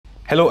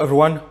Hello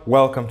everyone,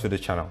 welcome to the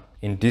channel.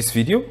 In this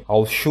video,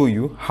 I'll show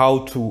you how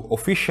to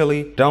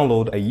officially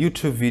download a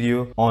YouTube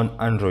video on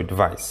Android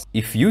device.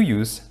 If you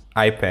use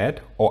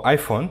iPad or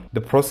iPhone,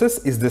 the process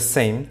is the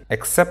same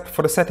except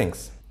for the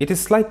settings. It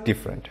is slightly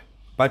different,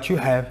 but you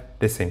have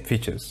the same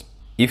features.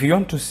 If you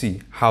want to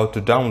see how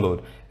to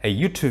download a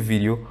YouTube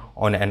video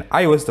on an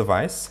iOS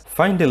device,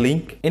 find the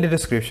link in the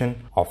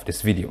description of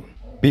this video.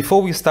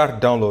 Before we start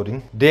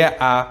downloading, there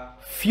are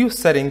few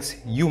settings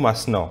you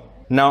must know.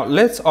 Now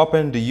let's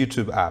open the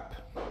YouTube app.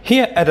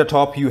 Here at the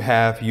top you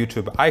have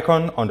YouTube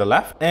icon on the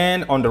left,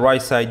 and on the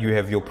right side you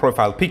have your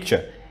profile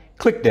picture.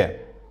 Click there.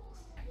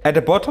 At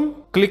the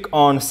bottom, click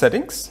on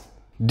settings.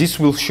 This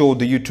will show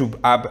the YouTube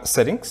app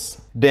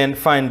settings. Then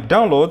find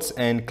downloads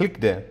and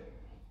click there.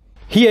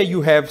 Here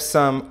you have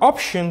some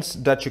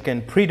options that you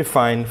can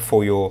predefine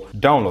for your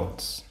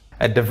downloads.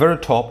 At the very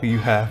top you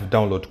have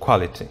download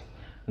quality.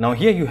 Now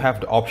here you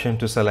have the option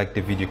to select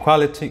the video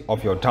quality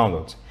of your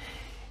downloads.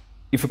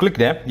 If you click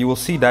there, you will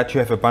see that you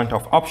have a bunch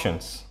of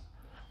options.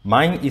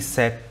 Mine is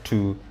set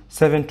to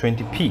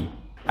 720p.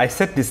 I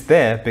set this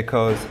there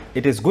because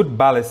it is good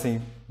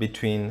balancing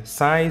between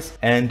size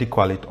and the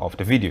quality of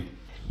the video.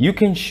 You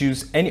can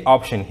choose any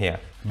option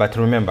here, but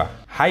remember,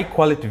 high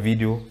quality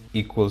video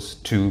equals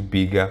to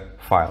bigger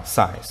file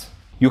size.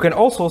 You can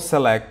also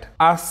select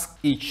ask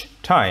each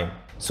time.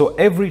 So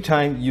every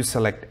time you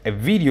select a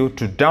video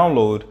to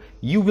download,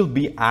 you will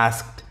be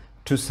asked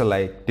to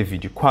select the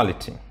video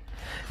quality.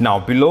 Now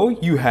below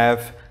you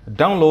have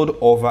download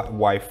over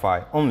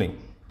Wi-Fi only.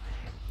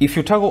 If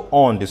you toggle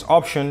on this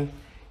option,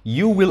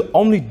 you will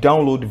only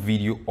download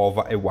video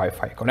over a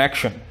Wi-Fi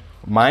connection.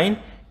 Mine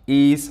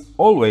is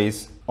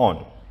always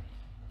on.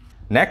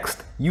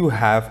 Next, you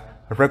have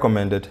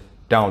recommended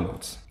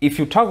downloads. If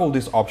you toggle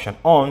this option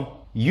on,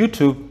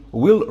 YouTube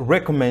will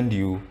recommend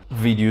you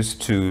videos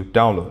to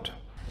download.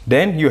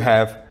 Then you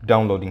have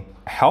downloading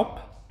help.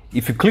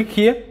 If you click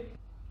here,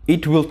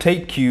 it will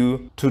take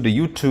you to the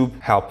YouTube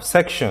help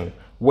section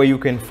where you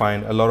can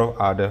find a lot of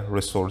other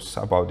resources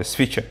about this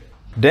feature.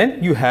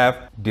 Then you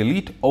have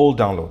delete all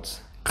downloads.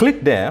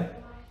 Click there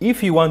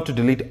if you want to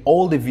delete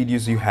all the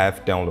videos you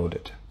have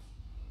downloaded.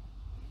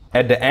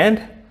 At the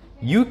end,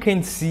 you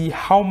can see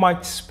how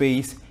much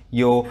space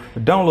your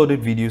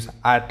downloaded videos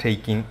are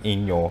taking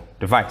in your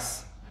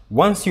device.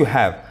 Once you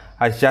have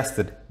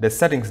adjusted the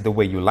settings the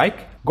way you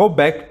like, go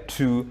back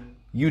to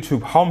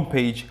YouTube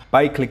homepage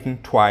by clicking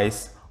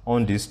twice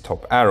on this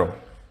top arrow.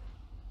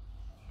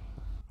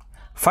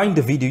 Find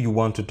the video you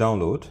want to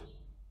download.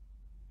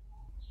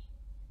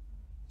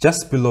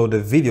 Just below the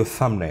video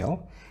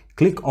thumbnail,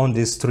 click on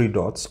these three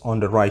dots on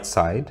the right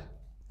side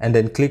and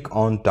then click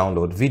on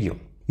download video.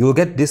 You will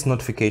get this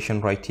notification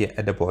right here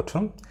at the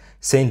bottom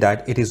saying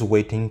that it is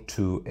waiting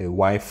to a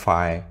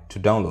Wi-Fi to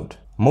download.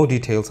 More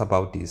details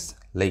about this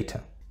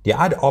later. The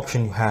other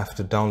option you have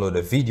to download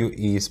a video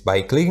is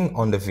by clicking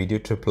on the video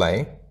to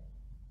play.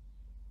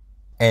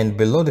 And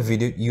below the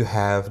video, you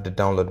have the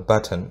download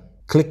button.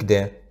 Click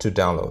there to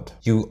download.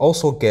 You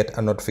also get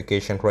a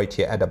notification right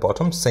here at the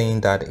bottom saying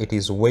that it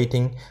is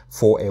waiting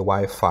for a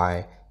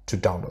Wi-Fi to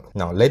download.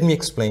 Now, let me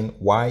explain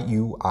why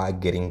you are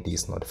getting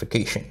this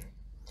notification.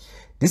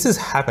 This is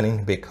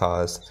happening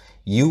because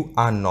you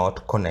are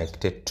not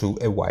connected to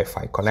a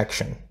Wi-Fi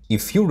connection.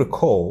 If you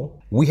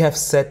recall, we have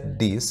set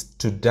this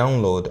to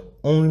download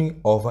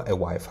only over a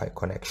Wi-Fi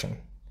connection.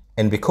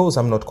 And because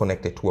I'm not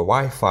connected to a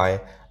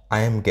Wi-Fi, I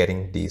am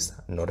getting this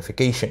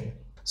notification.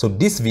 So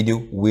this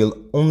video will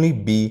only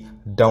be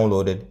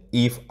downloaded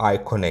if I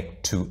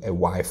connect to a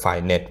Wi-Fi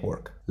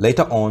network.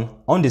 Later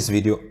on this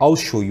video, I'll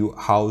show you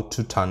how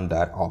to turn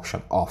that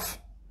option off.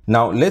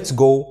 Now let's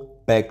go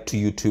back to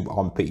YouTube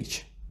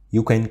homepage.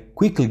 You can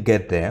quickly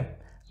get there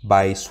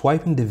by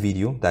swiping the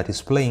video that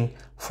is playing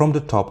from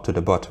the top to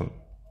the bottom.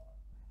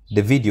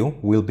 The video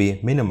will be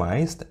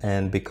minimized,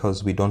 and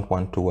because we don't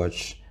want to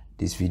watch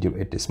this video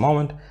at this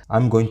moment,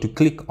 I'm going to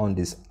click on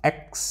this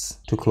X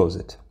to close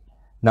it.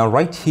 Now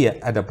right here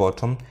at the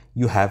bottom,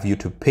 you have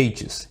YouTube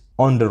pages.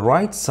 On the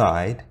right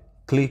side,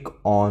 click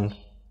on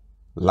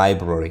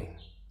library.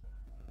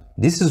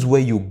 This is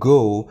where you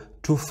go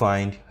to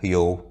find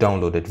your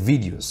downloaded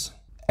videos.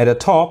 At the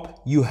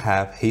top, you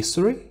have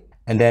history,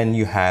 and then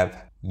you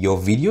have your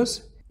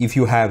videos. If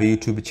you have a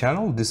YouTube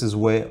channel, this is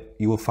where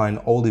you will find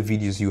all the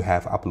videos you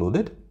have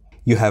uploaded.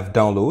 You have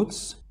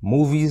downloads,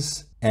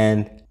 movies,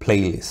 and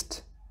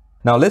playlist.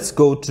 Now let's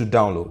go to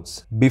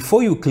downloads.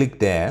 Before you click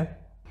there,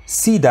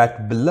 see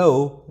that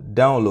below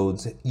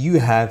downloads, you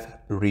have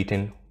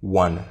written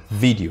one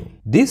video.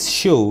 This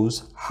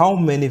shows how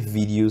many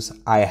videos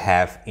I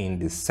have in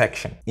this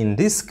section. In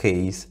this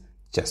case,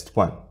 just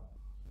one.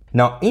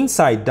 Now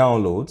inside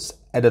downloads,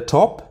 at the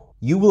top,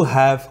 you will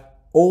have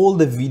all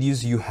the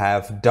videos you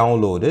have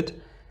downloaded,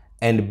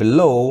 and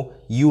below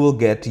you will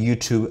get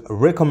YouTube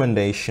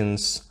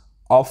recommendations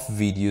of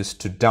videos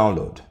to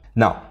download.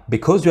 Now,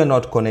 because you are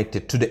not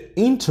connected to the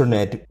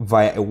internet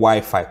via a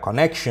Wi-Fi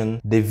connection,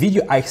 the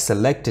video I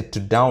selected to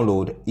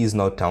download is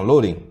not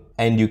downloading.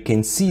 And you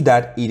can see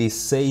that it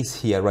says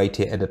here, right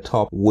here at the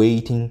top,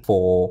 waiting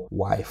for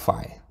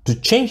Wi-Fi. To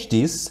change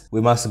this,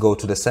 we must go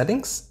to the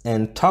settings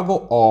and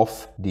toggle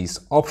off this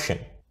option.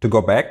 To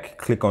go back,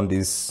 click on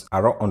this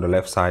arrow on the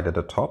left side at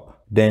the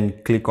top,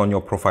 then click on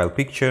your profile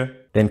picture,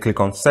 then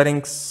click on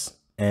settings,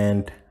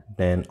 and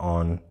then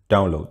on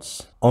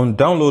downloads. On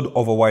download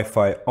over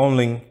Wi-Fi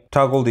only,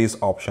 toggle this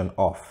option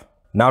off.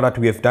 Now that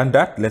we have done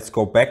that, let's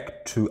go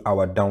back to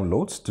our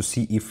downloads to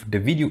see if the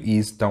video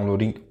is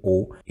downloading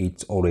or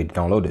it's already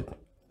downloaded.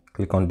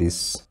 Click on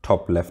this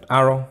top left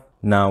arrow.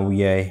 Now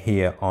we are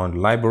here on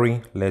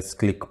library. Let's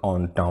click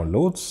on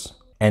downloads.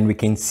 And we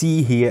can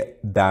see here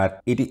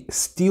that it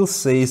still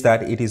says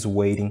that it is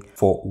waiting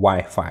for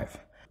Wi-Fi.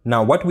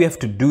 Now what we have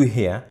to do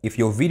here, if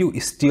your video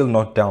is still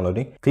not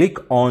downloading, click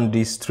on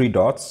these three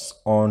dots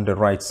on the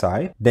right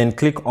side, then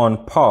click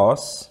on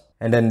pause,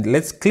 and then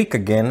let's click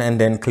again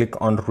and then click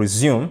on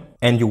resume,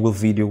 and your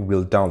video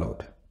will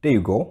download. There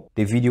you go.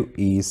 The video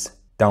is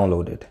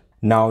downloaded.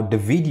 Now the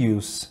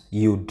videos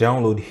you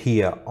download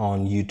here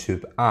on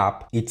YouTube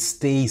app, it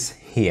stays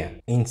here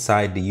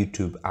inside the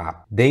YouTube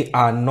app. They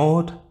are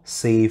not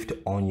saved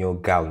on your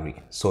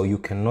gallery, so you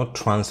cannot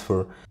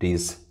transfer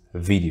these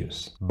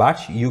videos,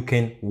 but you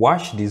can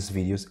watch these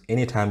videos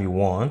anytime you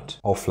want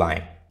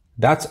offline.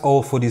 That's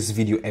all for this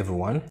video,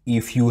 everyone.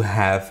 If you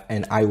have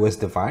an iOS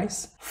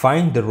device,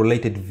 find the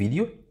related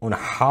video on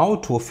how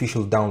to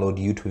officially download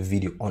YouTube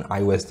video on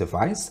iOS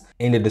device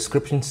in the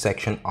description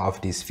section of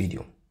this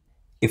video.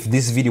 If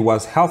this video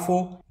was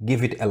helpful,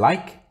 give it a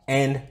like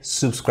and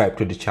subscribe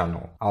to the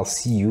channel. I'll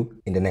see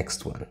you in the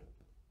next one.